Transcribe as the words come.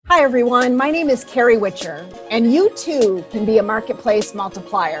Hi, everyone. My name is Carrie Witcher, and you too can be a marketplace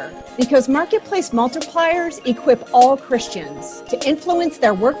multiplier because marketplace multipliers equip all Christians to influence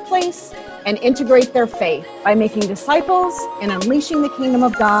their workplace and integrate their faith by making disciples and unleashing the kingdom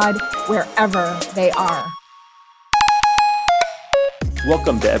of God wherever they are.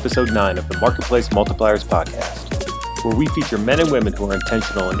 Welcome to episode 9 of the Marketplace Multipliers podcast, where we feature men and women who are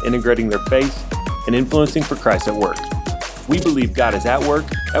intentional in integrating their faith and influencing for Christ at work. We believe God is at work.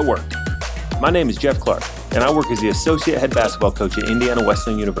 My name is Jeff Clark, and I work as the Associate Head Basketball Coach at Indiana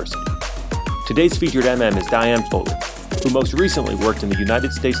Wesleyan University. Today's featured MM is Diane Foley, who most recently worked in the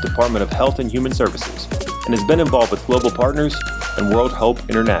United States Department of Health and Human Services and has been involved with Global Partners and World Hope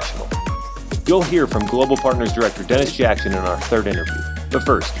International. You'll hear from Global Partners Director Dennis Jackson in our third interview. But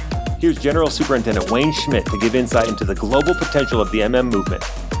first, here's General Superintendent Wayne Schmidt to give insight into the global potential of the MM movement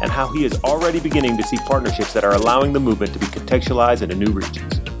and how he is already beginning to see partnerships that are allowing the movement to be contextualized into new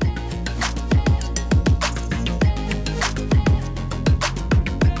regions.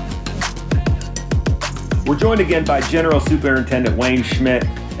 We're joined again by General Superintendent Wayne Schmidt.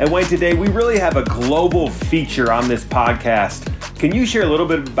 And Wayne, today we really have a global feature on this podcast. Can you share a little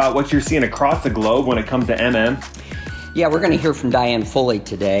bit about what you're seeing across the globe when it comes to MM? Yeah, we're going to hear from Diane Foley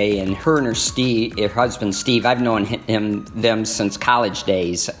today, and her and her husband Steve, I've known them since college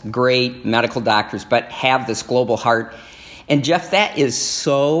days. Great medical doctors, but have this global heart. And Jeff, that is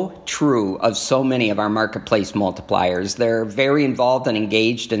so true of so many of our marketplace multipliers. They're very involved and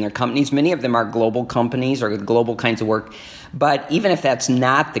engaged in their companies. Many of them are global companies or global kinds of work. But even if that's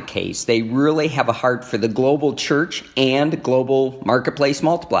not the case, they really have a heart for the global church and global marketplace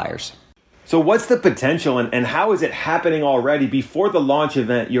multipliers. So what's the potential and how is it happening already? Before the launch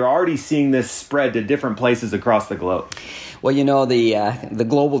event, you're already seeing this spread to different places across the globe. Well, you know, the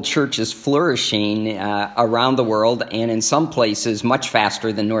global church is flourishing around the world, and in some places much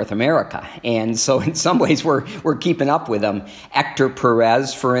faster than North America. And so in some ways we're keeping up with them. Hector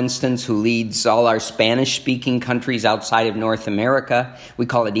Perez, for instance, who leads all our Spanish-speaking countries outside of North America, we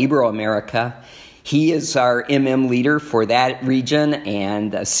call it Ibero-America. He is our MM leader for that region,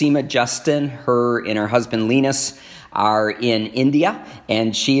 and Seema Justin, her and her husband Linus, are in India,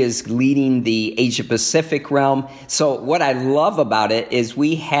 and she is leading the Asia-Pacific realm. So what I love about it is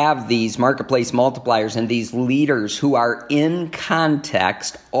we have these marketplace multipliers and these leaders who are in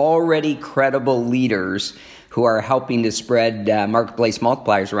context, already credible leaders who are helping to spread marketplace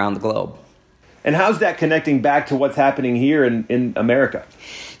multipliers around the globe. And how's that connecting back to what's happening here in America?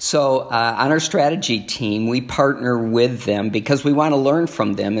 So on our strategy team, we partner with them because we want to learn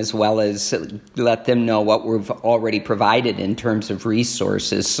from them as well as let them know what we've already provided in terms of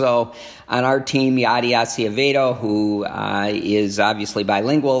resources. So on our team, Yadi Acevedo, who is obviously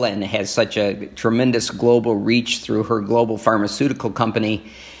bilingual and has such a tremendous global reach through her global pharmaceutical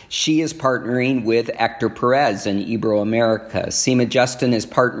company, she is partnering with Hector Perez in Ibero-America. Seema Justin is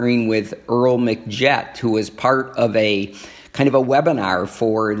partnering with Earl McJett, who is part of a kind of a webinar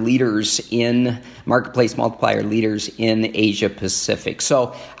for leaders in marketplace multiplier leaders in Asia Pacific.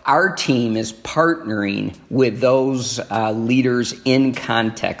 So our team is partnering with those leaders in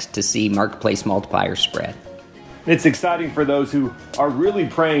context to see marketplace multiplier spread. It's exciting for those who are really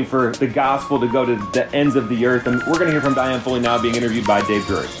praying for the gospel to go to the ends of the earth. And we're going to hear from Diane Foley now being interviewed by Dave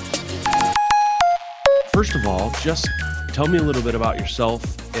Drury. First of all, just tell me a little bit about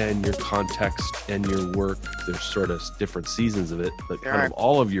yourself and your context and your work. There's sort of different seasons of it, but kind of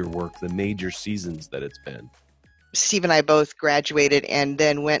all of your work, the major seasons that it's been. Steve and I both graduated and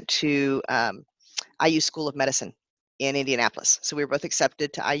then went to IU School of Medicine in Indianapolis. So we were both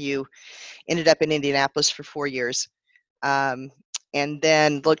accepted to IU, ended up in Indianapolis for 4 years, and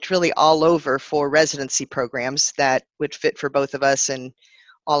then looked really all over for residency programs that would fit for both of us and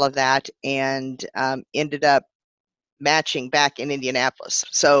all of that, and ended up matching back in Indianapolis.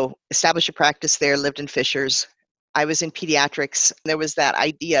 So established a practice there, lived in Fishers. I was in pediatrics. There was that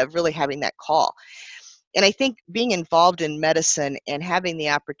idea of really having that call. And I think being involved in medicine and having the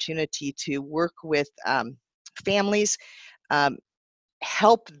opportunity to work with families,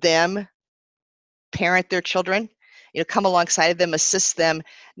 help them parent their children, come alongside them, assist them,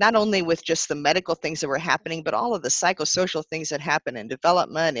 not only with just the medical things that were happening, but all of the psychosocial things that happen in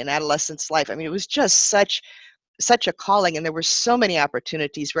development and adolescence life. I mean, it was just such a calling, and there were so many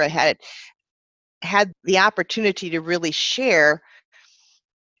opportunities where I had the opportunity to really share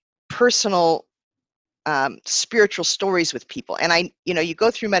personal spiritual stories with people. And you go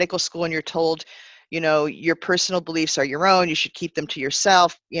through medical school and you're told, your personal beliefs are your own, you should keep them to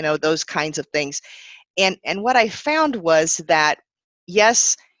yourself, those kinds of things. And what I found was that,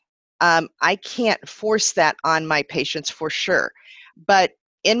 yes, I can't force that on my patients for sure, but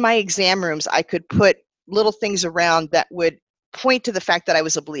in my exam rooms, I could put little things around that would point to the fact that I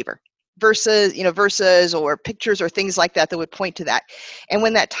was a believer, verses or pictures or things like that would point to that. And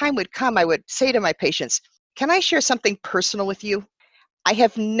when that time would come, I would say to my patients, can I share something personal with you? I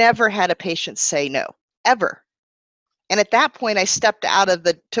have never had a patient say no, ever. And at that point, I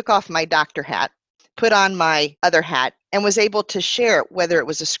took off my doctor hat, put on my other hat, and was able to share, whether it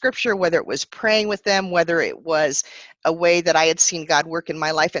was a scripture, whether it was praying with them, whether it was a way that I had seen God work in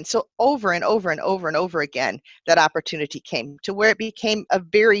my life. And so over and over and over and over again, that opportunity came to where it became a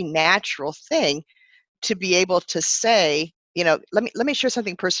very natural thing to be able to say, let me share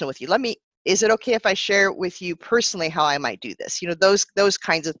something personal with you. Is it okay if I share with you personally how I might do this? Those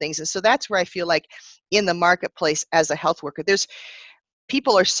kinds of things. And so that's where I feel like in the marketplace as a health worker,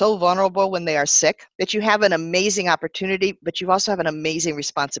 people are so vulnerable when they are sick that you have an amazing opportunity, but you also have an amazing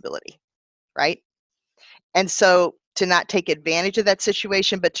responsibility, right? And so to not take advantage of that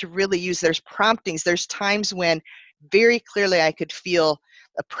situation, but to really there's promptings. There's times when very clearly I could feel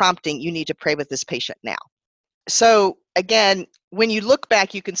a prompting, you need to pray with this patient now. So again, when you look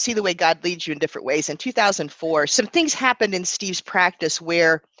back, you can see the way God leads you in different ways. In 2004, some things happened in Steve's practice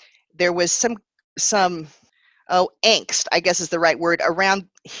where there was some angst, I guess is the right word, around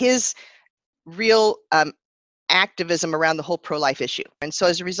his real activism around the whole pro-life issue. And so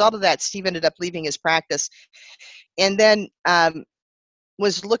as a result of that, Steve ended up leaving his practice and then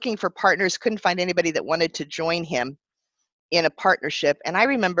was looking for partners, couldn't find anybody that wanted to join him in a partnership. And I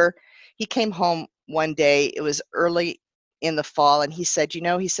remember he came home one day, it was early in the fall, and he said,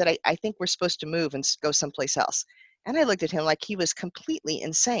 I think we're supposed to move and go someplace else. And I looked at him like he was completely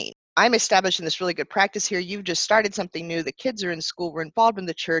insane. I'm establishing this really good practice here. You've just started something new. The kids are in school. We're involved in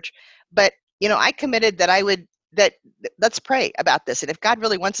the church. But, I committed that let's pray about this. And if God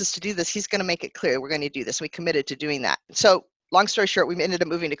really wants us to do this, he's going to make it clear we're going to do this. We committed to doing that. So long story short, we ended up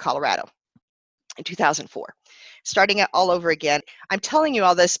moving to Colorado in 2004, starting it all over again. I'm telling you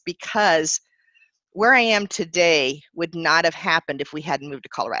all this because where I am today would not have happened if we hadn't moved to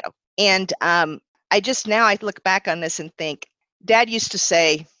Colorado. And I look back on this and think, Dad used to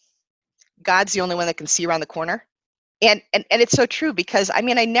say, God's the only one that can see around the corner. And it's so true because, I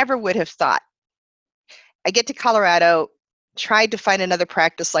never would have thought. I get to Colorado, tried to find another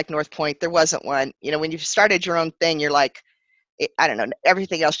practice like North Point. There wasn't one. When you've started your own thing, you're like, I don't know,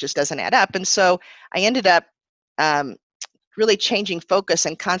 everything else just doesn't add up. And so I ended up really changing focus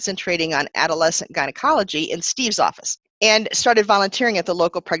and concentrating on adolescent gynecology in Steve's office and started volunteering at the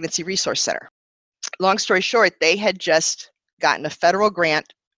local pregnancy resource center. Long story short, they had just gotten a federal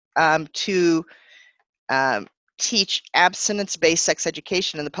grant to teach abstinence-based sex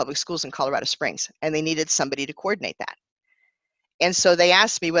education in the public schools in Colorado Springs, and they needed somebody to coordinate that. And so they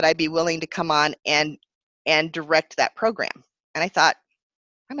asked me, would I be willing to come on and direct that program? And I thought,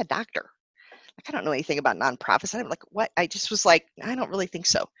 I'm a doctor. I don't know anything about nonprofits. I'm like, what? I just was like, I don't really think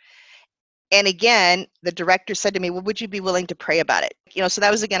so. And again, the director said to me, well, would you be willing to pray about it? So that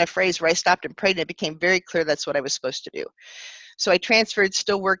was again a phrase where I stopped and prayed, and it became very clear that's what I was supposed to do. So I transferred,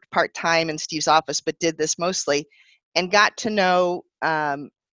 still worked part-time in Steve's office, but did this mostly, and got to know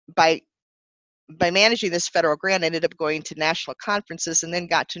by managing this federal grant, I ended up going to national conferences and then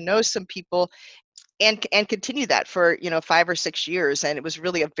got to know some people and continue that for 5 or 6 years. And it was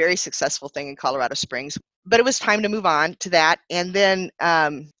really a very successful thing in Colorado Springs. But it was time to move on to that. And then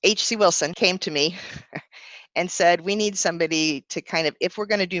H.C. Wilson came to me and said, we need somebody to if we're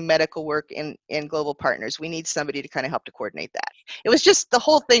going to do medical work in Global Partners, we need somebody to kind of help to coordinate that. It was just, the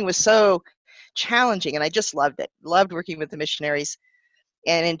whole thing was so challenging, and I just loved it. Loved working with the missionaries.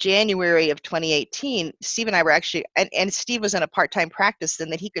 And in January of 2018, Steve and I were actually, and Steve was in a part-time practice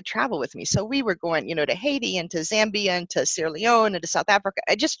then that he could travel with me. So we were going, to Haiti and to Zambia and to Sierra Leone and to South Africa.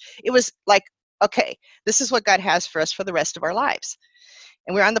 It was like, okay, this is what God has for us for the rest of our lives.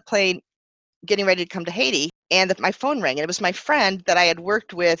 And we were on the plane getting ready to come to Haiti, and my phone rang, and it was my friend that I had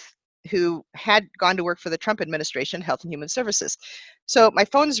worked with who had gone to work for the Trump administration, Health and Human Services. So my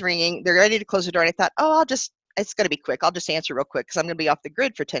phone's ringing, they're ready to close the door, and I thought, it's going to be quick. I'll just answer real quick because I'm going to be off the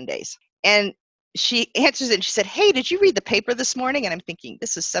grid for 10 days. And she answers it and she said, hey, did you read the paper this morning? And I'm thinking,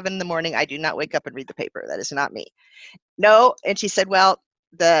 this is 7 a.m. I do not wake up and read the paper. That is not me. No. And she said, well,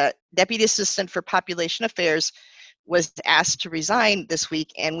 the Deputy Assistant for Population Affairs was asked to resign this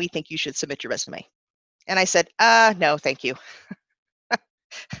week, and we think you should submit your resume. And I said, no, thank you.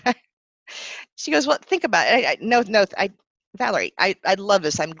 She goes, well, think about it. Valerie, I love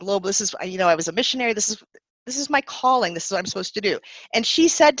this. I'm global. This is, I was a missionary. This is my calling. This is what I'm supposed to do. And she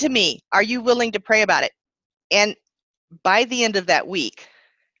said to me, are you willing to pray about it? And by the end of that week,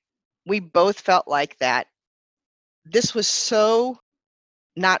 we both felt like that. This was so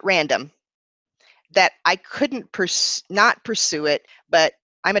not random, that I couldn't not pursue it, but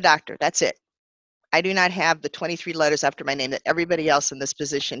I'm a doctor. That's it. I do not have the 23 letters after my name that everybody else in this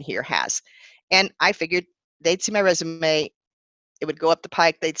position here has. And I figured they'd see my resume, it would go up the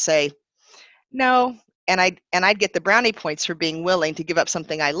pike, they'd say, no, and I'd get the brownie points for being willing to give up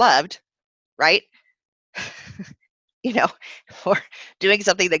something I loved, right? For doing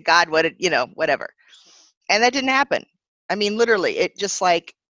something that God wanted, whatever. And that didn't happen. I mean, literally, it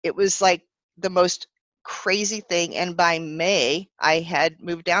was like the most crazy thing. And by May, I had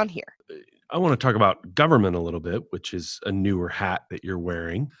moved down here. I want to talk about government a little bit, which is a newer hat that you're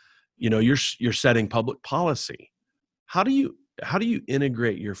wearing. You're setting public policy. How do you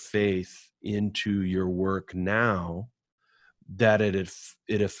integrate your faith into your work now that it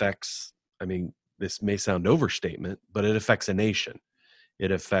affects, I mean, this may sound overstatement, but it affects a nation.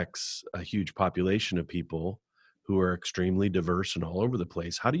 It affects a huge population of people who are extremely diverse and all over the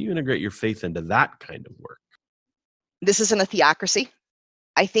place. How do you integrate your faith into that kind of work? This isn't a theocracy.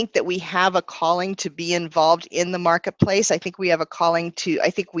 I think that we have a calling to be involved in the marketplace. I think we have a calling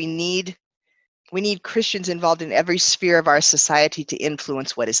we need Christians involved in every sphere of our society to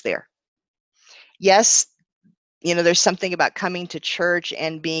influence what is there. Yes, there's something about coming to church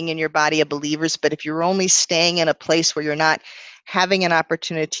and being in your body of believers, but if you're only staying in a place where you're not having an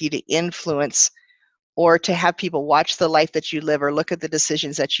opportunity to influence or to have people watch the life that you live or look at the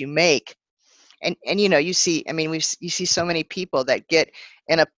decisions that you make, and you see so many people that get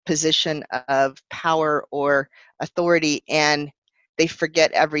in a position of power or authority and they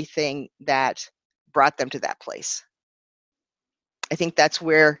forget everything that brought them to that place. I think that's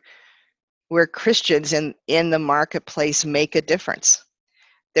where Christians in the marketplace make a difference.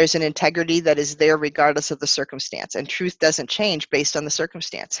 There's an integrity that is there regardless of the circumstance, and truth doesn't change based on the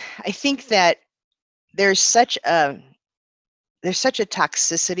circumstance. I think that there's such a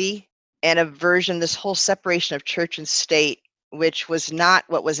toxicity and aversion, this whole separation of church and state, which was not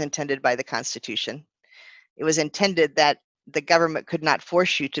what was intended by the Constitution. It was intended that the government could not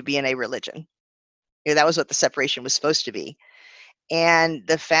force you to be in a religion. That was what the separation was supposed to be. And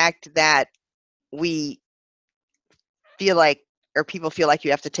the fact that we feel like, or people feel like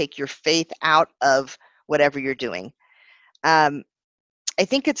you have to take your faith out of whatever you're doing. I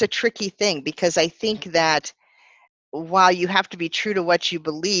think it's a tricky thing, because I think that while you have to be true to what you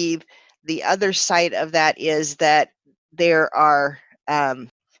believe, the other side of that is that there are,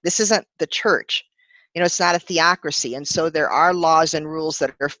 this isn't the church. It's not a theocracy. And so there are laws and rules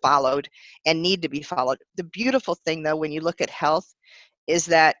that are followed and need to be followed. The beautiful thing, though, when you look at health, is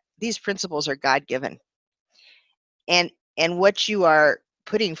that these principles are God-given. And what you are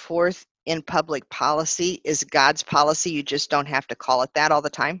putting forth in public policy is God's policy. You just don't have to call it that all the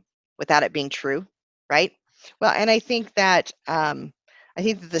time without it being true, right? Well, and I think that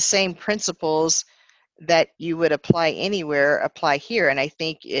the same principles that you would apply anywhere apply here. And I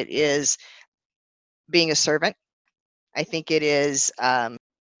think it is being a servant. I think it is,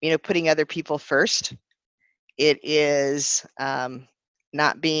 putting other people first. It is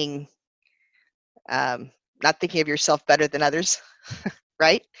not thinking of yourself better than others,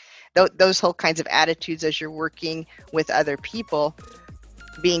 right? Those whole kinds of attitudes as you're working with other people,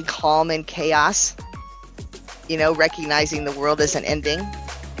 being calm in chaos, recognizing the world isn't ending,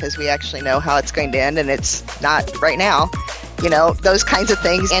 because we actually know how it's going to end and it's not right now, those kinds of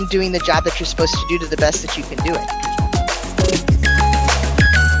things, and doing the job that you're supposed to do to the best that you can do it.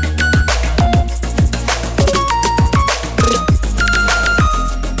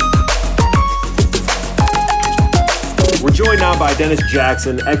 We're joined now by Dennis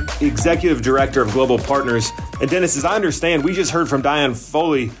Jackson, Executive Director of Global Partners. And Dennis, as I understand, we just heard from Diane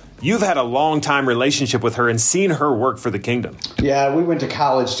Foley. You've had a long-time relationship with her and seen her work for the kingdom. Yeah, we went to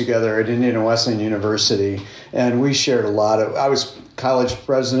college together at Indiana Wesleyan University, and we shared a lot of... I was college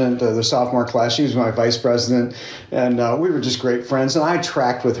president of the sophomore class. She was my vice president, and we were just great friends. And I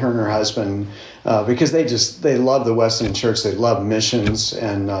tracked with her and her husband because they love the Wesleyan Church. They love missions,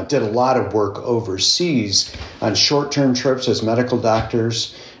 and did a lot of work overseas on short-term trips as medical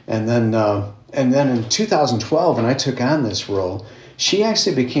doctors. And then in 2012, when I took on this role, she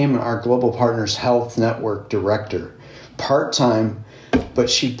actually became our Global Partners Health Network Director, part-time, but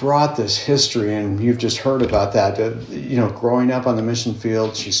she brought this history, and you've just heard about that, growing up on the mission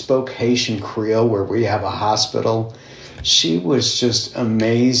field. She spoke Haitian Creole, where we have a hospital. She was just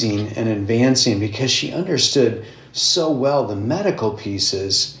amazing and advancing because she understood so well the medical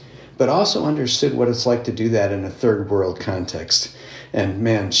pieces, but also understood what it's like to do that in a third world context. And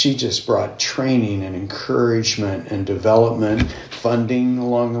man, she just brought training and encouragement and development, funding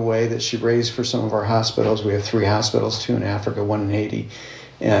along the way that she raised for some of our hospitals. We have 3 hospitals, 2 in Africa, 1 in Haiti.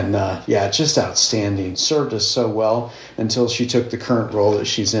 And just outstanding. Served us so well until she took the current role that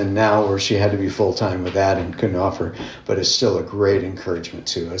she's in now, where she had to be full-time with that and couldn't offer, but it's still a great encouragement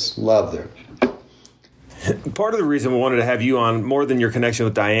to us. Love her. Part of the reason we wanted to have you on, more than your connection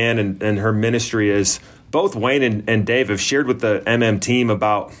with Diane and her ministry, is both Wayne and Dave have shared with the MM team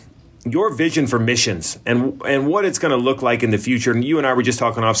about your vision for missions and what it's going to look like in the future. And you and I were just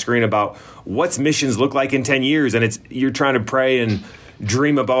talking off screen about what's missions look like in 10 years. And you're trying to pray and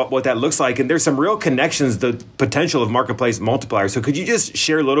dream about what that looks like. And there's some real connections, the potential of Marketplace Multiplier. So could you just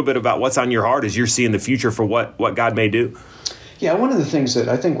share a little bit about what's on your heart as you're seeing the future for what God may do? Yeah, one of the things that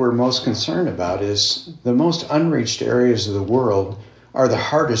I think we're most concerned about is the most unreached areas of the world are the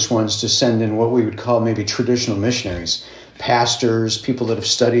hardest ones to send in what we would call maybe traditional missionaries. Pastors, people that have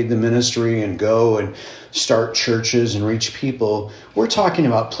studied the ministry and go and start churches and reach people. We're talking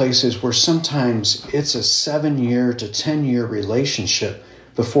about places where sometimes it's a 7-year to 10-year relationship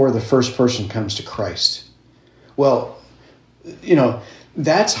before the first person comes to Christ. Well,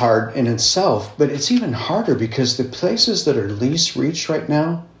 that's hard in itself, but it's even harder because the places that are least reached right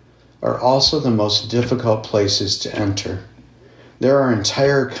now are also the most difficult places to enter. There are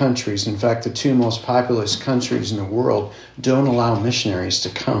entire countries, in fact, the 2 most populous countries in the world don't allow missionaries to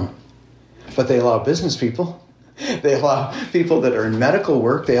come. But they allow business people. They allow people that are in medical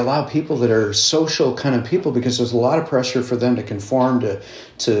work. They allow people that are social kind of people because there's a lot of pressure for them to conform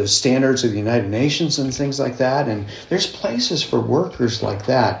to standards of the United Nations and things like that. And there's places for workers like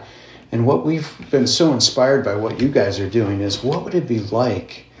that. And what we've been so inspired by what you guys are doing is, what would it be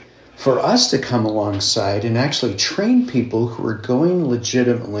like for us to come alongside and actually train people who are going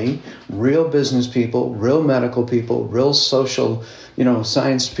legitimately, real business people, real medical people, real social,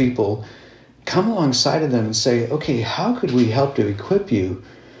 science people, come alongside of them and say, okay, how could we help to equip you?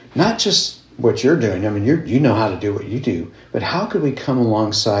 Not just what you're doing. I mean, you know how to do what you do, but how could we come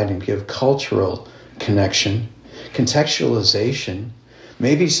alongside and give cultural connection, contextualization,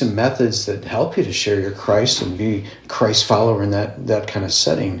 maybe some methods that help you to share your Christ and be a Christ follower in that kind of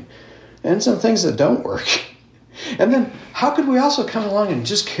setting, and some things that don't work. And then how could we also come along and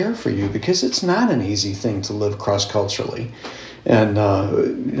just care for you? Because it's not an easy thing to live cross-culturally. And,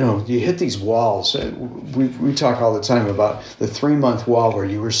 you hit these walls. We talk all the time about the 3-month wall where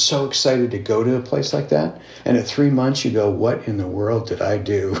you were so excited to go to a place like that. And at 3 months, you go, what in the world did I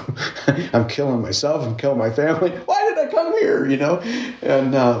do? I'm killing myself. I'm killing my family. Why did I come here?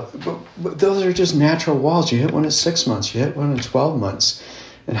 And but those are just natural walls. You hit one at 6 months. You hit one at 12 months.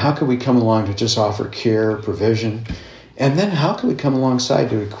 And how could we come along to just offer care, provision? And then how could we come alongside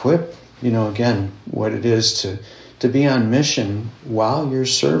to equip, again, what it is to be on mission while you're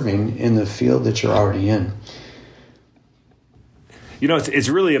serving in the field that you're already in? It's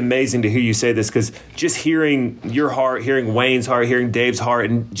really amazing to hear you say this, because just hearing your heart, hearing Wayne's heart, hearing Dave's heart,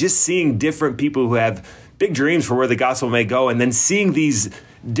 and just seeing different people who have big dreams for where the gospel may go, and then seeing these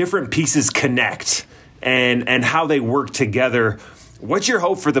different pieces connect and how they work together. What's your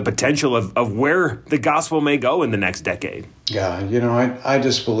hope for the potential of where the gospel may go in the next decade? Yeah, I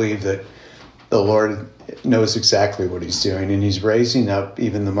just believe that the Lord knows exactly what he's doing, and he's raising up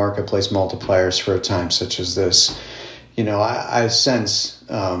even the marketplace multipliers for a time such as this. I sense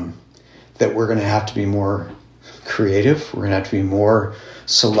that we're going to have to be more creative. We're going to have to be more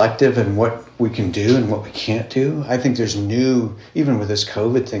selective in what we can do and what we can't do. I think there's even with this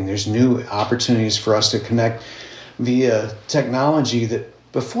COVID thing, there's new opportunities for us to connect via technology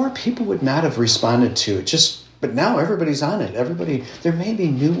that before people would not have responded to it. But now everybody's on it. There may be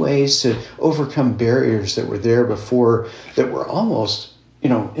new ways to overcome barriers that were there before that were almost,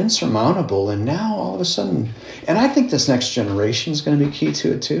 insurmountable. And now all of a sudden, and I think this next generation is going to be key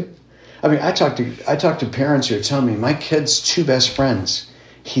to it too. I mean, I talk to parents who are telling me my kid's 2 best friends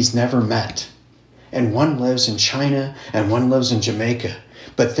he's never met. And one lives in China and one lives in Jamaica.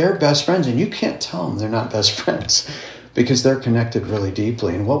 But they're best friends, and you can't tell them they're not best friends because they're connected really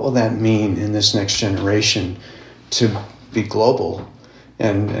deeply. And what will that mean in this next generation to be global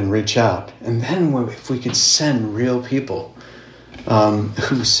and reach out? And then if we could send real people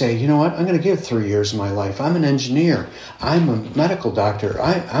who say, you know what, I'm going to give 3 years of my life. I'm an engineer. I'm a medical doctor.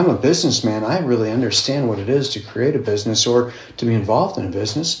 I'm a businessman. I really understand what it is to create a business or to be involved in a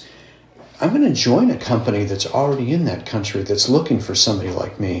business. I'm going to join a company that's already in that country that's looking for somebody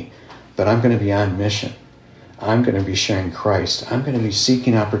like me, but I'm going to be on mission. I'm going to be sharing Christ. I'm going to be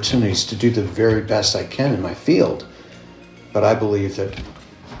seeking opportunities to do the very best I can in my field. But I believe that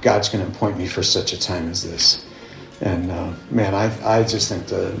God's going to appoint me for such a time as this. And I just think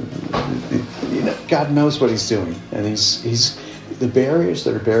God knows what he's doing. And he's the barriers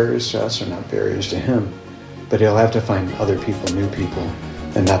that are barriers to us are not barriers to him. But he'll have to find other people, new people,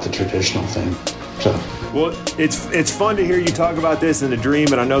 and not the traditional thing. So, well, it's fun to hear you talk about this and a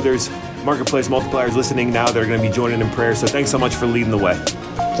dream, and I know there's Marketplace Multipliers listening now that are going to be joining in prayer. So thanks so much for leading the way.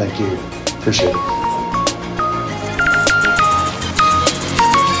 Thank you. Appreciate it.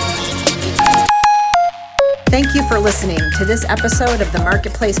 Thank you for listening to this episode of the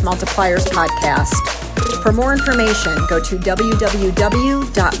Marketplace Multipliers podcast. For more information, go to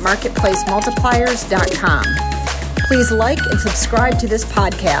www.marketplacemultipliers.com. Please like and subscribe to this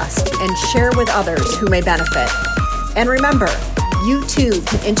podcast and share with others who may benefit. And remember, you too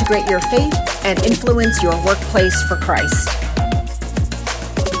can integrate your faith and influence your workplace for Christ.